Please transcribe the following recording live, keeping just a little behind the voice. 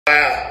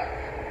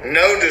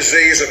no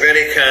disease of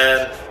any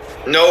kind,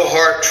 no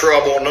heart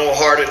trouble, no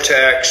heart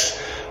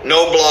attacks,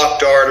 no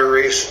blocked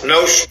arteries,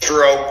 no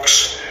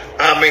strokes.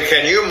 I mean,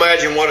 can you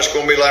imagine what it's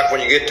going to be like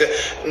when you get to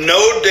no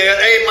death?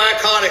 Hey,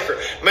 Mike Honecker,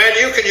 man,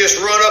 you can just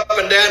run up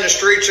and down the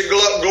streets of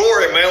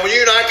glory, man. When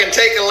you and I can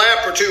take a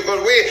lap or two,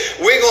 because we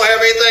ain't going to have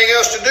anything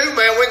else to do,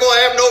 man. We're going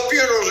to have no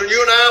funerals, and you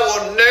and I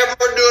will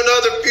never do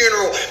another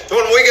funeral.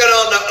 When we get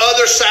on the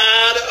other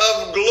side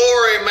of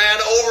glory, man,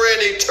 over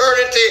in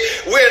eternity,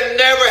 we'll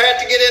never have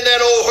to get in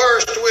that old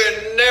hearse.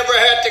 We'll never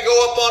have to go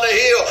up on a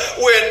hill.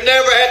 We'll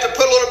never have to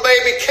put a little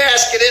baby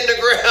casket in the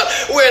ground.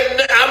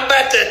 I'm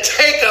about to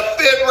take a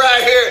fit right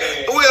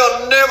here.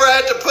 We'll never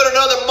have to put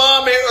another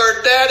mommy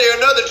or daddy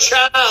or another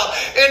child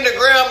in the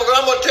ground, because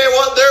I'm going to tell you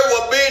what, there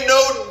will be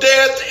no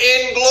death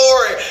in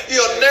glory.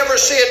 You'll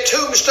never see a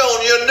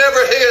tombstone. You'll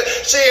never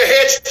see a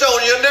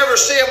headstone. You'll never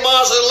see a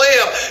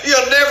mausoleum.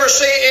 You'll never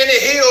see any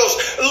hills,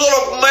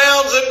 little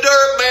mounds of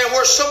dirt, man,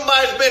 where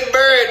somebody's been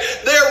buried.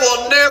 There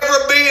will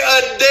never be a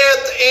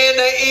death in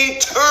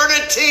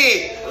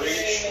eternity.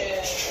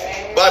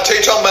 But I tell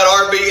you, talking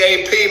about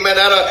RBAP, man,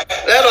 that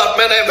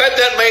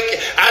doesn't make,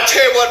 I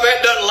tell you what, that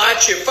doesn't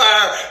light your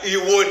fire,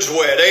 your wood's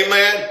wet.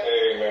 Amen?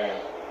 Amen.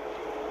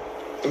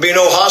 There'll be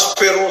no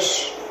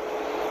hospitals.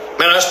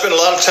 Man, I spent a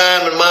lot of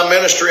time in my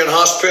ministry in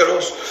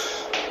hospitals.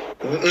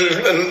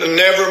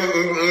 Never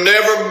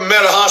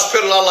met a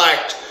hospital I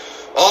liked.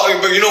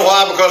 But you know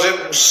why? Because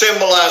it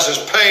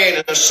symbolizes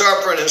pain and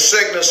suffering and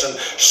sickness and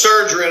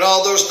surgery and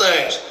all those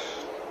things.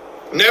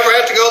 Never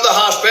had to go to the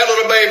hospital.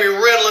 Little baby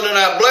Renlin and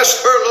I, bless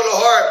her little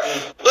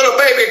heart. Little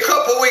baby a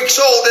couple weeks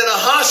old in a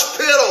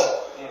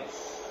hospital.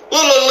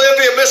 Little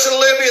Olivia, Miss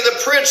Olivia, the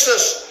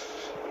princess,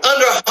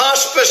 under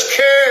hospice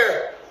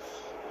care.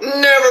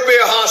 Never be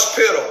a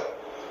hospital.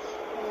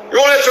 You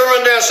won't have to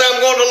run down and say, I'm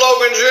going to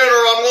Logan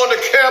General, I'm going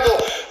to Cabell,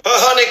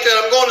 Huntington,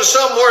 I'm going to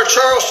somewhere,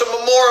 Charleston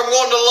Memorial, I'm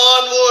going to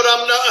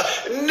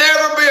Lawnwood.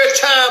 Never be a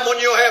time when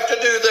you'll have to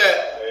do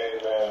that.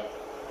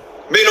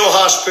 Be no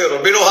hospital.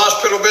 Be no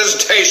hospital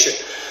visitation.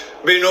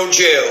 Be no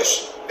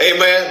jails.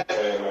 Amen.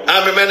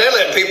 I mean, man, they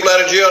let people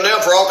out of jail now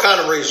for all kind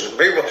of reasons.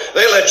 People,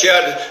 they let you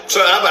out.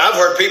 So I've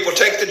heard people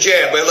take the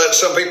jab. They let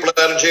some people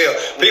out of jail.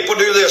 People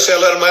do this. They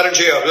let them out of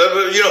jail.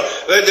 You know,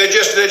 they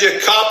just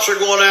cops are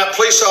going out.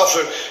 Police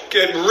officers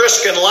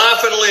risking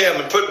life and limb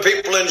and putting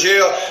people in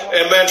jail.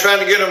 And man,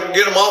 trying to get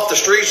them off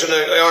the streets. And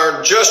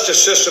our justice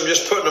system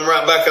just putting them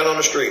right back out on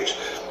the streets.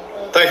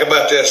 Think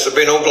about this. There'll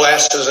be no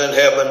glasses in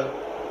heaven.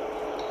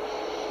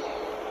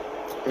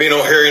 Be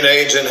no hearing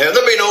aids in heaven.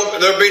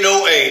 There'll be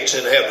no aids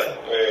in heaven.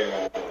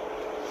 Amen.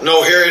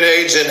 No hearing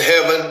aids in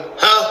heaven.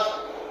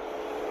 Huh?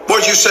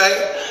 What'd you say?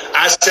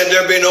 I said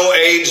there'll be no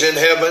aids in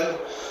heaven.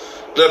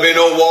 There'll be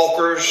no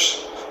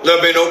walkers.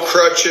 There'll be no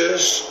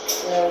crutches.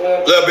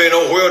 There'll be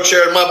no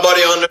wheelchair. My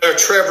buddy on there,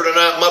 Trevor,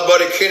 tonight. My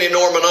buddy Kenny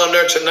Norman on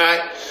there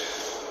tonight.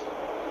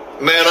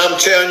 Man, I'm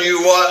telling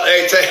you what.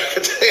 Hey,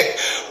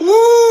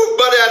 woo,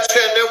 buddy, I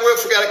tell you, never will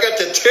forget. I got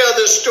to tell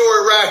this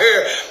story right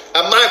here.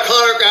 Mike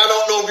Honecker, I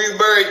don't know if you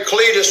buried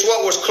Cletus.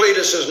 What was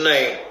Cletus's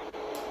name?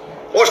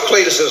 What's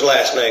Cletus's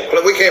last name?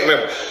 We can't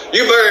remember.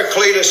 You buried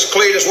Cletus.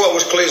 Cletus, what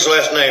was Cletus'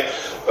 last name?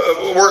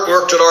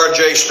 Worked at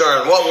R.J.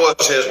 Stern. What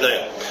was his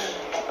name?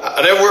 I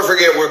never will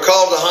forget. We were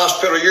called to the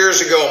hospital years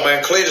ago,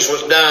 man. Cletus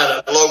was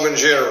dying at Logan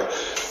General.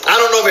 I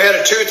don't know if he had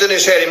a tooth in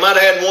his head. He might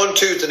have had one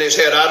tooth in his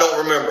head. I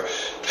don't remember.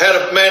 Had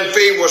a man,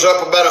 fever was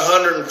up about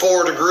 104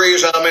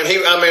 degrees. He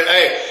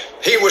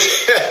was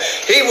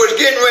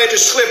getting ready to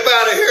slip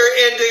out of here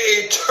into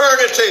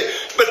eternity.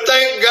 But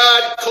thank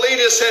God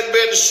Cletus had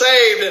been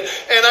saved.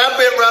 And I've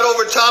been right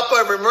over top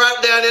of him, right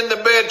down in the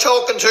bed,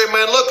 talking to him,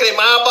 man. Look at him,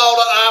 eyeball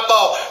to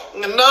eyeball.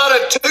 Not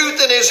a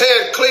tooth in his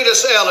head.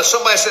 Cletus Ellis.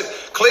 Somebody said,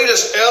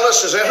 Cletus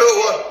Ellis, is that who it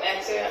was?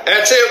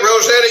 That's it,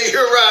 Rosetta.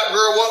 You're right,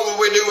 girl. What would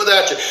we do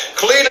without you?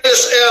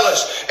 Cletus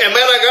Ellis. And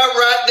man, I got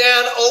right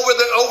down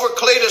over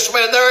Cletus,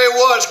 man. There he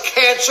was.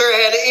 Cancer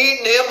had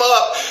eaten him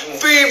up.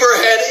 Fever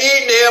had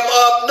eaten him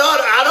up.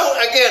 I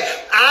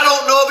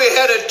don't know if he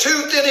had a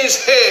tooth in his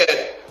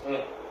head.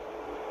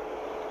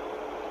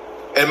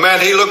 And man,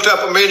 he looked up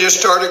at me and just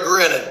started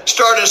grinning,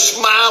 started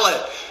smiling.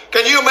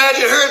 Can you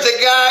imagine her as the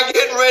guy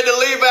getting ready to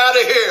leave out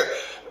of here?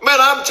 Man,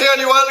 I'm telling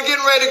you what, I'm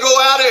getting ready to go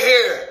out of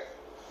here.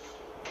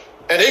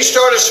 And he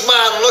started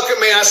smiling, look at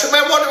me. I said,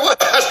 man, what?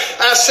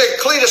 I said,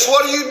 Cletus,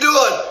 what are you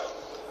doing?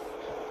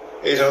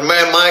 He said,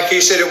 man, Mike, he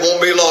said, it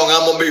won't be long.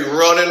 I'm going to be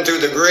running through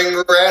the green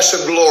grass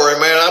of glory,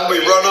 man. I'm going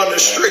to be running on the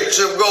streets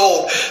of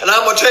gold. And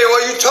I'm going to tell you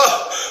what, you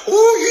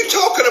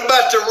talking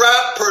about the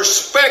right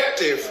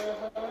perspective.